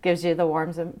gives you the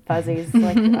warms and fuzzies.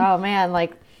 Like, oh man,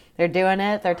 like they're doing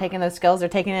it. They're taking those skills. They're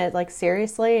taking it like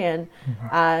seriously, and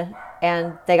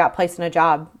they got placed in a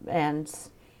job and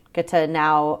get to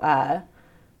now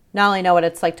not only know what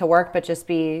it's like to work, but just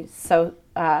be so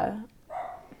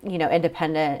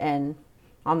independent and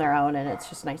on their own. And it's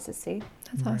just nice to see.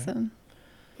 That's awesome.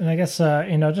 And I guess,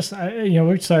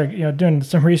 we started, doing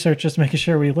some research, just making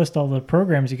sure we list all the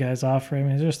programs you guys offer. I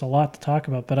mean, there's just a lot to talk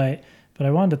about, but I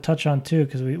wanted to touch on too,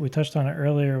 because we touched on it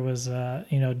earlier, was,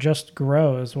 Just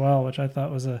Grow as well, which I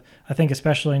thought was I think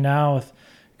especially now with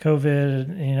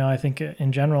COVID, I think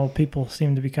in general, people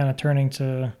seem to be kind of turning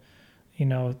to,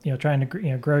 trying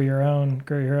to, grow your own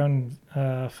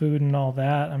food and all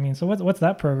that. I mean, so what's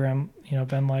that program,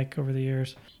 been like over the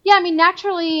years? Yeah, I mean,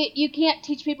 naturally, you can't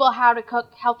teach people how to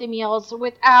cook healthy meals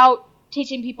without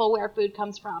teaching people where food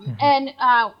comes from. And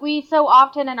we so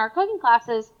often in our cooking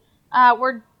classes,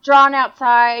 we're drawn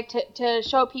outside to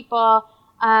show people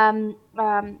and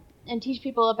teach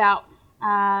people about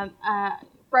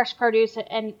fresh produce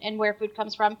and where food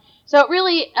comes from. So it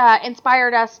really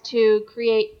inspired us to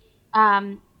create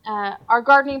our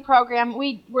gardening program.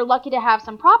 We were lucky to have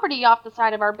some property off the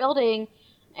side of our building,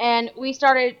 and we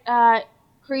started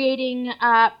creating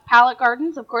pallet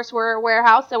gardens. Of course, we're a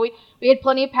warehouse, so we had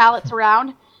plenty of pallets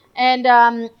around, and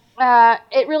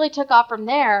it really took off from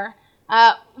there.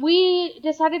 We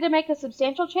decided to make a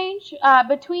substantial change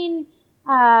between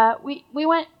we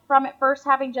went from at first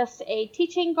having just a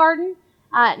teaching garden.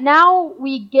 Now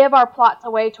we give our plots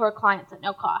away to our clients at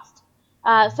no cost.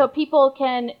 So people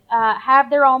can have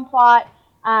their own plot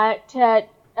to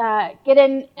get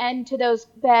into those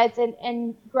beds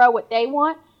and grow what they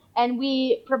want. And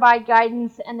we provide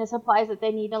guidance and the supplies that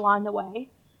they need along the way.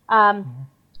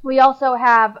 We also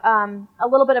have a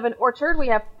little bit of an orchard. We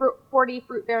have 40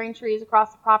 fruit-bearing trees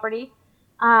across the property.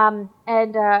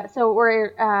 So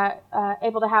we're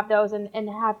able to have those and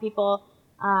have people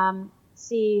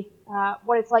see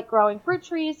what it's like growing fruit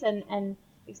trees and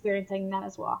experiencing that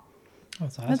as well.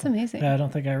 That's awesome. That's amazing. Yeah, I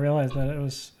don't think I realized that it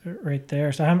was right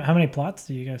there. So how many plots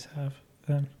do you guys have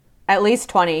then? At least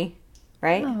 20,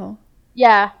 right? Oh.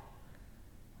 Yeah.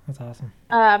 That's awesome.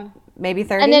 Maybe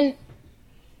 30? And then,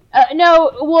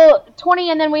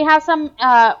 20, and then we have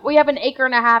we have an acre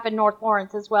and a half in North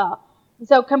Lawrence as well.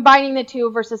 So combining the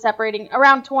two versus separating,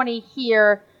 around 20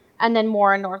 here and then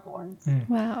more in North Lawrence.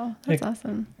 Wow, that's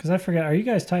awesome. Because I forget, are you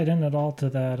guys tied in at all to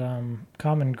that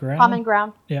Common Ground? Common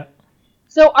Ground. Yeah.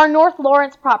 So our North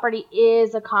Lawrence property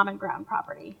is a Common Ground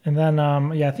property. And then,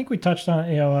 I think we touched on,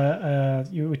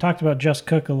 we talked about Just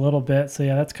Cook a little bit. So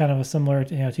yeah, that's kind of a similar,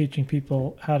 teaching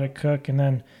people how to cook. And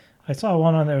then I saw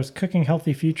one on there was Cooking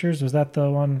Healthy Futures. Was that the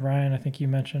one, Ryan, I think you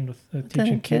mentioned with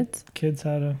teaching kids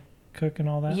how to cook and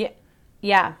all that?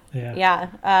 Yeah.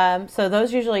 So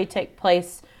those usually take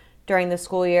place during the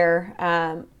school year.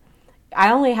 I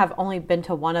only been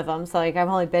to one of them. So like I've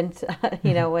only been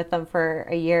to, with them for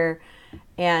a year.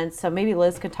 And so maybe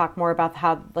Liz could talk more about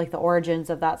how like the origins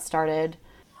of that started.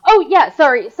 Oh yeah,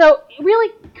 sorry. So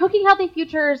really, Cooking Healthy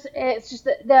Futures is just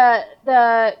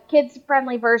the kids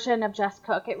friendly version of Just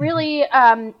Cook. It really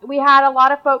we had a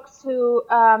lot of folks who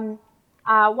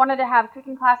wanted to have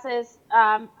cooking classes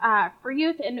for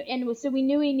youth, and so we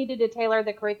knew we needed to tailor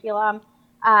the curriculum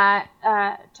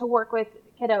to work with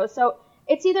kiddos. So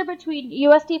it's either between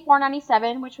USD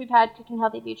 497, which we've had Cooking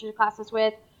Healthy Futures classes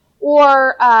with,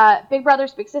 or Big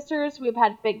Brothers Big Sisters. We've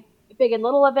had big and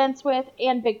little events with,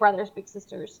 and Big Brothers Big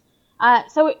Sisters.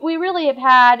 So we really have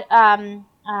had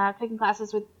cooking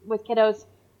classes with kiddos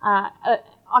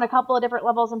on a couple of different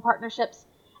levels and partnerships.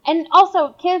 And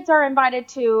also, kids are invited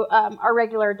to our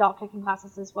regular adult cooking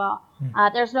classes as well.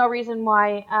 There's no reason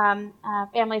why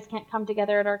families can't come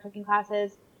together at our cooking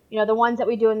classes. The ones that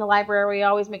we do in the library, we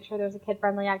always make sure there's a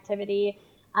kid-friendly activity.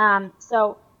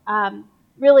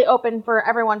 Really open for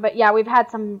everyone. But yeah, we've had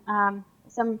some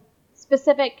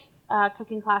specific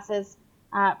cooking classes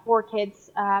for kids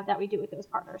that we do with those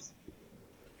partners.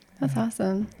 That's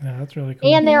awesome. Yeah, that's really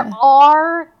cool. And there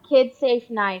are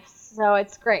kid-safe knives, so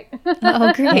it's great.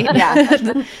 Oh, great.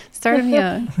 Yeah. Started me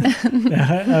out.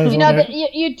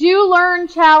 You do learn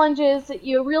challenges.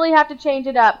 You really have to change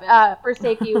it up for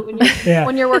safety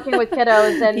when you're working with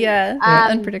kiddos. And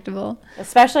unpredictable.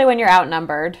 Especially when you're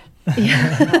outnumbered.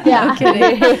 Yeah.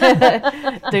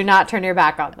 Kidding. Do not turn your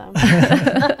back on them.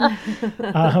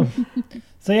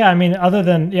 So yeah, I mean, other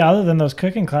than those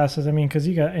cooking classes, I mean, because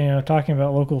you got talking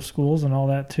about local schools and all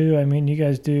that too. I mean, you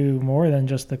guys do more than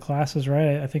just the classes,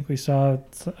 right? I think we saw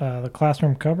the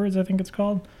classroom cupboards. I think it's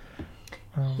called.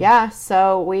 Yeah,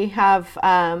 so we have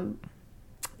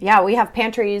we have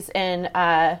pantries in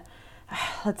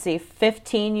let's see,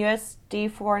 15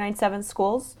 USD 497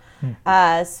 schools.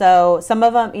 So some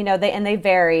of them, they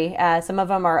vary. Some of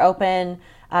them are open.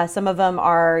 Some of them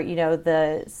are,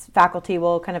 the faculty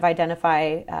will kind of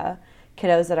identify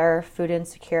kiddos that are food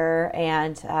insecure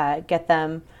and get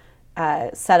them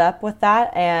set up with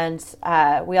that. And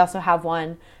we also have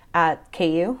one at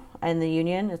KU in the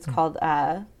Union. It's called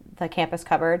the Campus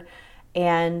Cupboard.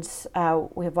 And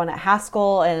we have one at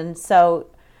Haskell. And so,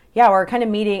 yeah, we're kind of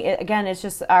meeting, again, it's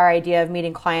just our idea of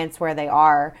meeting clients where they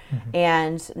are.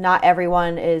 And not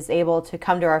everyone is able to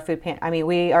come to our food pantry. I mean,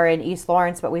 we are in East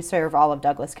Lawrence, but we serve all of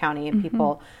Douglas County, and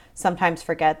people sometimes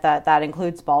forget that that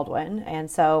includes Baldwin.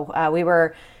 And so we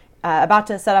were about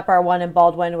to set up our one in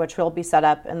Baldwin, which will be set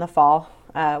up in the fall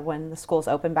when the schools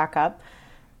open back up.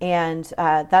 And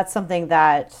that's something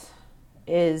that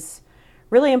is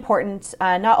really important,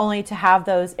 not only to have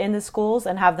those in the schools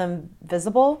and have them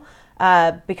visible,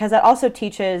 because that also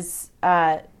teaches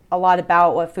a lot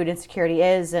about what food insecurity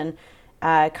is and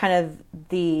kind of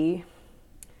the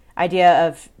idea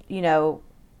of,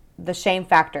 the shame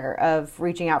factor of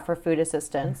reaching out for food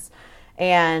assistance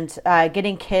and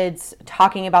getting kids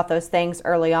talking about those things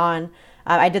early on.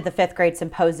 I did the 5th grade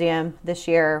symposium this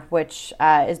year, which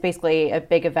is basically a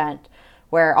big event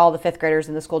where all the 5th graders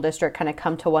in the school district kind of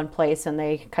come to one place and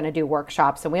they kind of do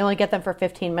workshops. And we only get them for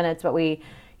 15 minutes, but we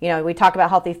talk about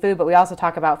healthy food, but we also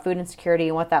talk about food insecurity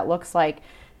and what that looks like.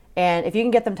 And if you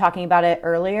can get them talking about it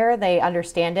earlier, they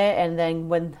understand it. And then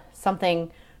when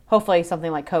hopefully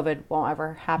something like COVID won't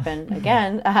ever happen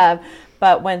again.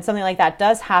 But when something like that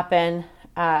does happen,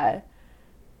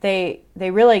 they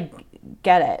really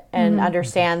get it and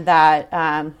understand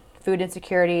that food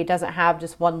insecurity doesn't have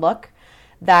just one look,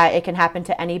 that it can happen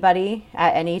to anybody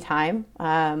at any time.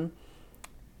 Fall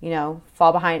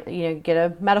behind, get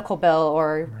a medical bill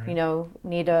or,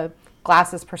 need a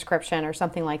glasses prescription or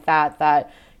something like that,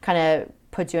 that kind of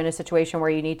puts you in a situation where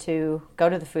you need to go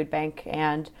to the food bank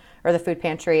or the food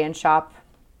pantry and shop.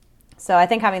 So I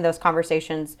think having those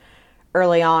conversations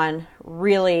early on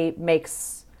really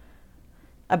makes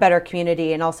a better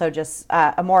community, and also just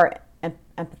a more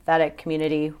empathetic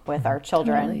community with our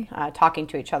children, talking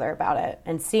to each other about it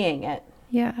and seeing it.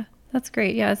 Yeah, that's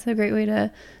great. Yeah, it's a great way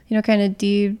to, kind of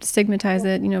destigmatize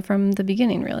it, from the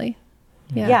beginning, really.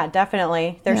 Yeah,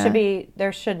 definitely.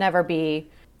 There should never be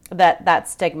that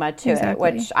stigma to it,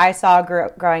 which I saw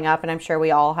growing up, and I'm sure we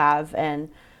all have. And,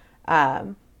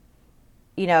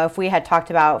 if we had talked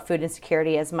about food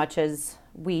insecurity as much as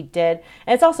we did,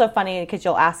 and it's also funny because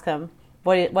you'll ask them,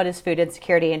 what is food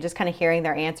insecurity, and just kind of hearing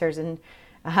their answers and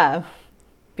kind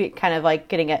of like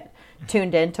getting it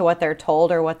tuned into what they're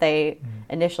told or what they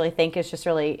initially think is just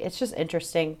it's just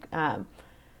interesting,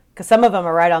 because some of them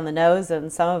are right on the nose,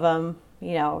 and some of them,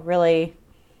 really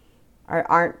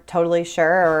aren't totally sure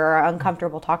or are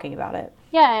uncomfortable talking about it.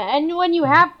 Yeah, and when you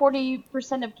have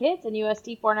 40% of kids in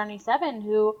USD 497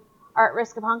 who are at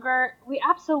risk of hunger, we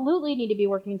absolutely need to be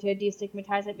working to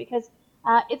destigmatize it, because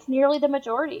it's nearly the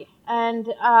majority. And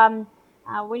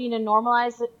we need to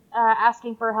normalize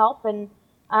asking for help. And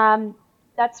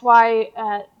that's why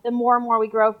the more and more we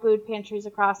grow food pantries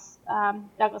across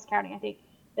Douglas County, I think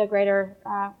the greater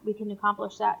we can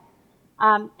accomplish that.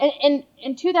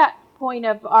 And to that point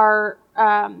of our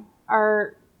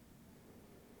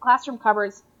classroom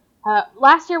cupboards,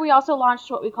 last year we also launched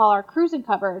what we call our cruising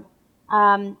cupboard.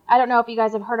 I don't know if you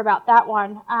guys have heard about that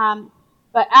one,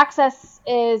 but access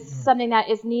is something that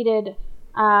is needed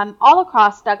all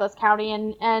across Douglas County,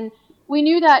 and we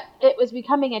knew that it was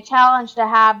becoming a challenge to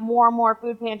have more and more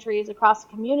food pantries across the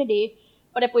community.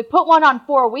 But if we put one on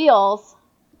 4 wheels,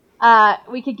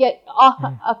 we could get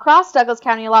across Douglas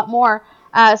County a lot more.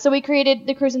 So we created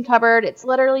the cruising cupboard. It's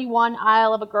literally one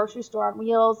aisle of a grocery store on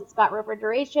wheels. It's got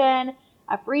refrigeration,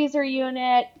 a freezer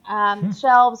unit,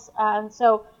 shelves.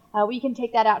 So we can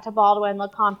take that out to Baldwin,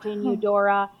 Lecompton,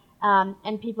 Eudora,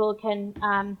 and people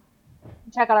can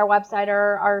check out our website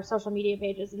or our social media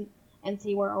pages and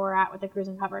see where we're at with the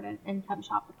cruising cupboard and come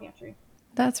shop the pantry.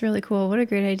 That's really cool. What a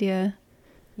great idea.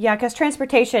 Yeah, because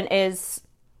transportation is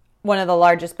one of the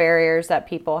largest barriers that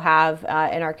people have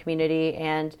in our community,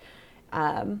 and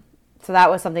so that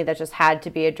was something that just had to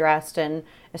be addressed. And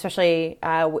especially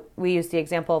we use the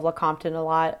example of Lecompton a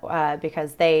lot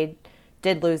because they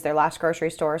did lose their last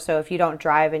grocery store. So if you don't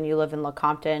drive and you live in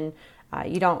Lecompton,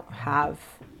 you don't have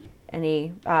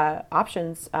any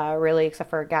options really, except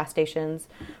for gas stations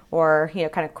or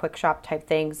kind of quick shop type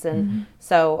things. And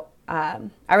so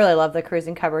I really love the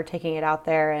cruising cupboard, taking it out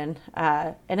there, and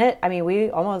it. I mean,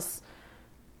 we almost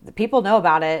people know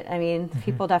about it. I mean,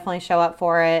 people definitely show up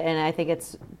for it, and I think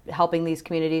it's helping these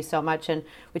communities so much. And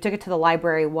we took it to the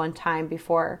library one time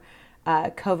before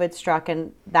COVID struck,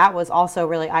 and that was also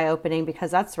really eye-opening because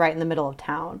that's right in the middle of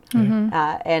town,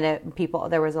 and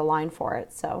there was a line for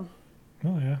it. So,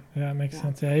 it makes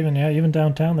sense. Even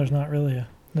downtown, there's not really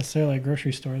necessarily a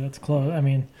grocery store that's close. I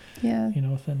mean,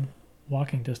 within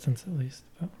walking distance at least.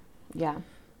 But,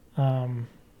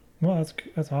 well,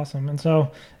 that's awesome. And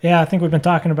so, I think we've been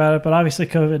talking about it, but obviously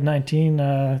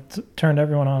COVID-19 turned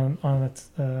everyone on its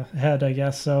head, I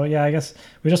guess. So, I guess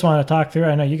we just wanted to talk through.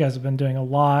 I know you guys have been doing a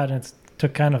lot, and it's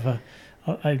took kind of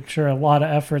I'm sure a lot of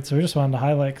effort. So we just wanted to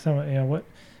highlight some of,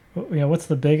 what's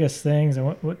the biggest things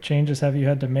and what changes have you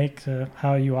had to make to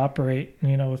how you operate,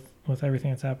 with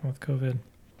everything that's happened with COVID?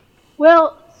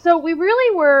 Well, so we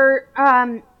really were,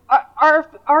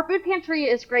 our food pantry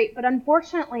is great, but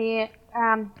unfortunately,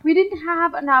 we didn't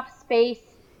have enough space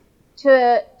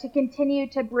to continue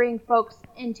to bring folks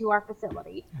into our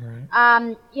facility.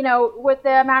 Right. With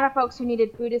the amount of folks who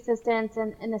needed food assistance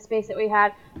and the space that we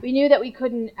had, we knew that we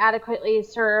couldn't adequately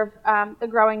serve the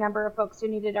growing number of folks who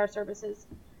needed our services.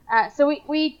 So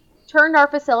we turned our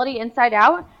facility inside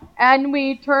out, and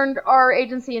we turned our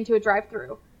agency into a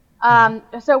drive-through.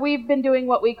 So we've been doing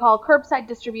what we call curbside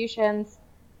distributions,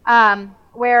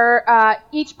 where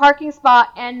each parking spot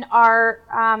in our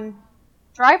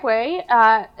driveway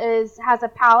has a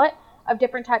pallet of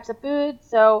different types of food.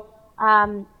 So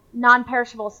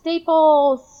non-perishable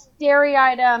staples, dairy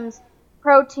items,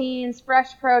 proteins,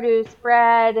 fresh produce,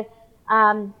 bread,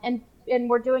 and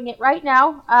we're doing it right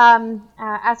now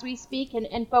as we speak,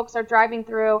 and folks are driving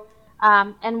through,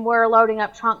 and we're loading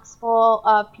up trunks full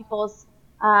of people's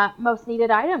most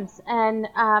needed items. And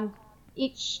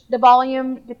the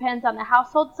volume depends on the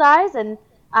household size, and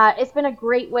it's been a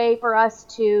great way for us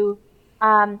to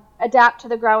adapt to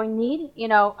the growing need.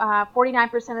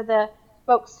 49% of the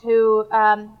folks who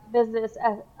visited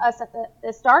us at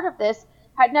the start of this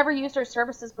had never used our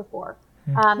services before.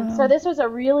 So this was a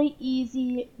really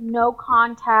easy, no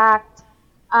contact,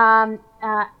 and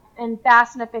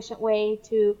fast and efficient way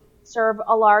to serve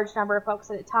a large number of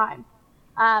folks at a time.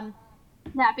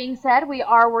 That being said, we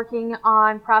are working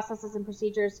on processes and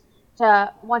procedures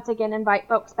to once again invite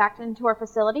folks back into our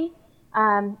facility,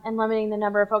 and limiting the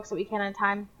number of folks that we can at a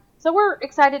time. So we're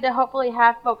excited to hopefully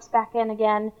have folks back in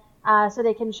again so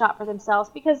they can shop for themselves,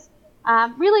 because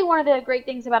really one of the great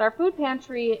things about our food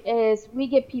pantry is we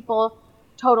give people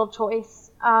total choice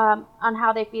on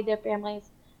how they feed their families,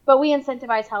 but we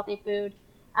incentivize healthy food,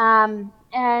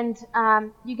 and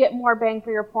you get more bang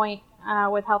for your point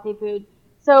with healthy food.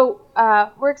 So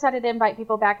we're excited to invite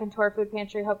people back into our food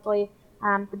pantry, hopefully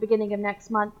the beginning of next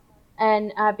month,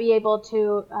 and be able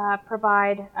to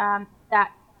provide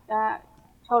that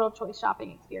total choice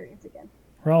shopping experience again.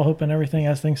 We're all hoping everything,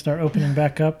 as things start opening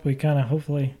back up, we kind of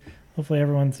hopefully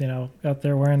everyone's out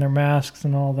there wearing their masks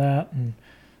and all that, and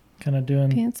kind of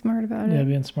being smart about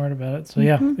it. So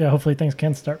hopefully things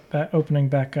can start opening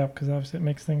back up, because obviously it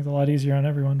makes things a lot easier on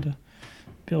everyone to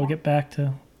be able to get back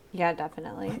to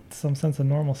definitely some sense of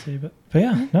normalcy. But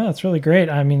it's really great.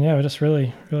 I mean, just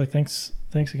really thanks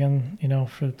again,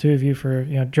 for the two of you for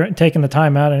taking the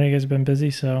time out. I know you guys have been busy,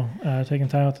 so taking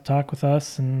time out to talk with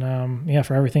us, and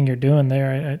for everything you're doing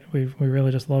there. We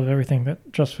really just love everything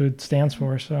that Just Food stands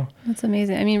for. So that's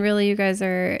amazing. I mean, really, you guys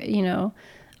are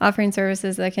offering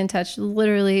services that can touch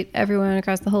literally everyone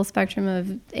across the whole spectrum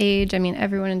of age. I mean,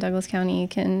 everyone in Douglas County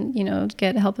can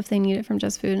get help if they need it from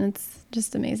Just Food, and it's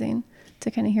just amazing to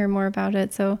kind of hear more about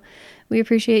it. So we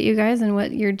appreciate you guys and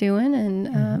what you're doing,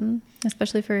 and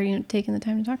especially for taking the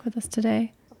time to talk with us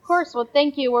today. Of course. Well,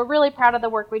 thank you. We're really proud of the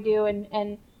work we do,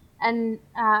 and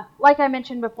like I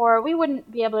mentioned before, we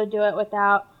wouldn't be able to do it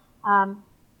without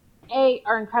A,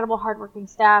 our incredible hardworking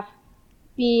staff,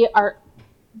 B, our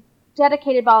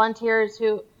dedicated volunteers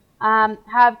who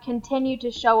have continued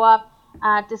to show up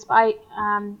despite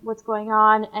what's going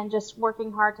on, and just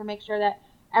working hard to make sure that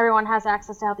everyone has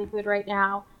access to healthy food right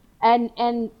now, and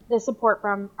the support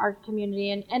from our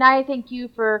community. And I thank you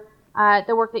for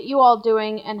the work that you all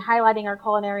doing and highlighting our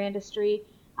culinary industry.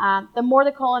 The more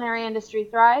the culinary industry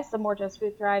thrives, the more Just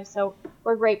Food thrives. So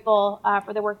we're grateful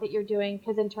for the work that you're doing,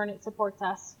 because in turn it supports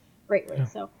us greatly. Yeah.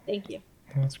 So thank you.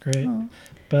 That's great.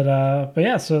 But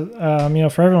so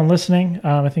for everyone listening,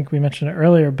 I think we mentioned it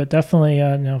earlier, but definitely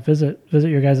visit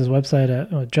your guys' website at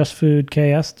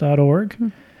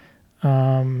justfoodks.org.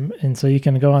 And so you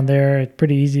can go on there. It's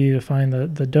pretty easy to find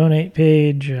the donate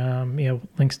page,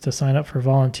 links to sign up for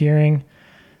volunteering.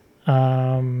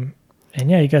 And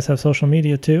you guys have social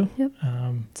media too. Yep.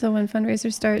 So when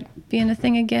fundraisers start being a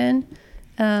thing again,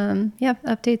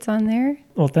 updates on there.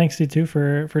 Well, thanks you too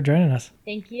for joining us.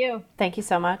 Thank you. Thank you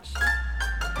so much.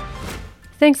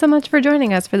 Thanks so much for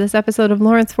joining us for this episode of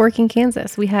Lawrence Forking,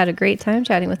 Kansas. We had a great time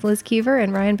chatting with Liz Keever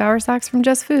and Ryan Bowersox from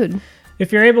Just Food.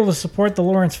 If you're able to support the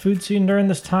Lawrence food scene during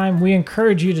this time, we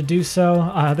encourage you to do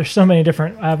so. There's so many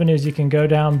different avenues you can go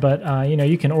down, but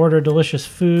you can order delicious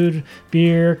food,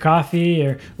 beer,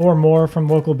 coffee, or more from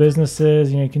local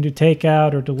businesses. You can do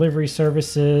takeout or delivery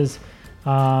services.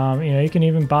 You can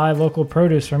even buy local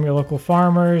produce from your local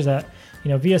farmers at,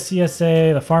 via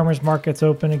CSA. The farmers market's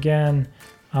open again.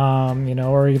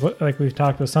 Or like we've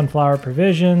talked with Sunflower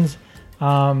Provisions.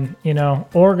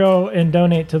 Or go and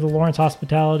donate to the Lawrence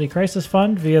Hospitality Crisis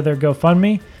Fund via their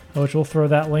GoFundMe, which we'll throw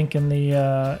that link in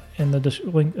the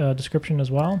description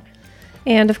as well.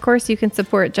 And of course, you can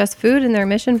support Just Food and their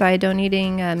mission by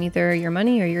donating either your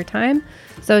money or your time.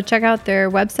 So check out their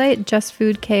website,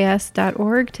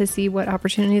 justfoodks.org, to see what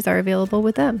opportunities are available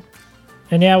with them.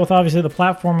 And with obviously the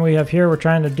platform we have here, we're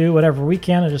trying to do whatever we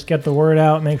can to just get the word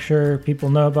out, make sure people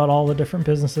know about all the different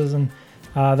businesses and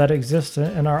that exist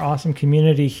in our awesome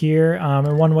community here.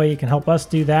 And one way you can help us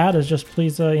do that is just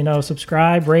please,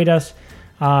 subscribe, rate us.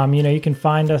 You can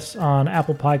find us on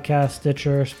Apple Podcasts,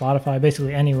 Stitcher, Spotify,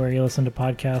 basically anywhere you listen to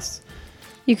podcasts.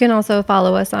 You can also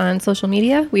follow us on social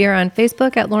media. We are on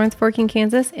Facebook at Lawrence Forking,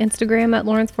 Kansas, Instagram at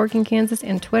Lawrence Forking, Kansas,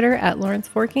 and Twitter at Lawrence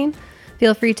Forking.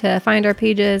 Feel free to find our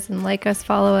pages and like us,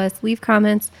 follow us, leave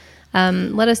comments.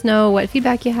 Let us know what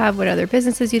feedback you have, what other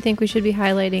businesses you think we should be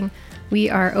highlighting. We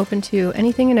are open to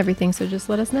anything and everything, so just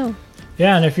let us know.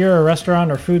 Yeah, and if you're a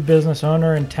restaurant or food business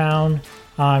owner in town,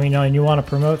 and you want to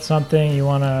promote something, you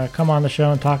want to come on the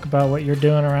show and talk about what you're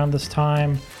doing around this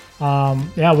time,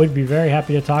 we'd be very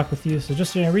happy to talk with you. So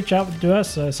just reach out to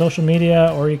us, social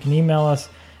media, or you can email us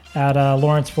at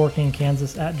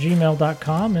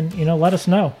lawrenceforkingkansas@gmail.com and, let us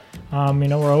know.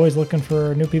 We're always looking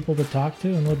for new people to talk to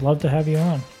and would love to have you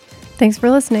on. Thanks for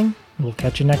listening. We'll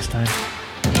catch you next time.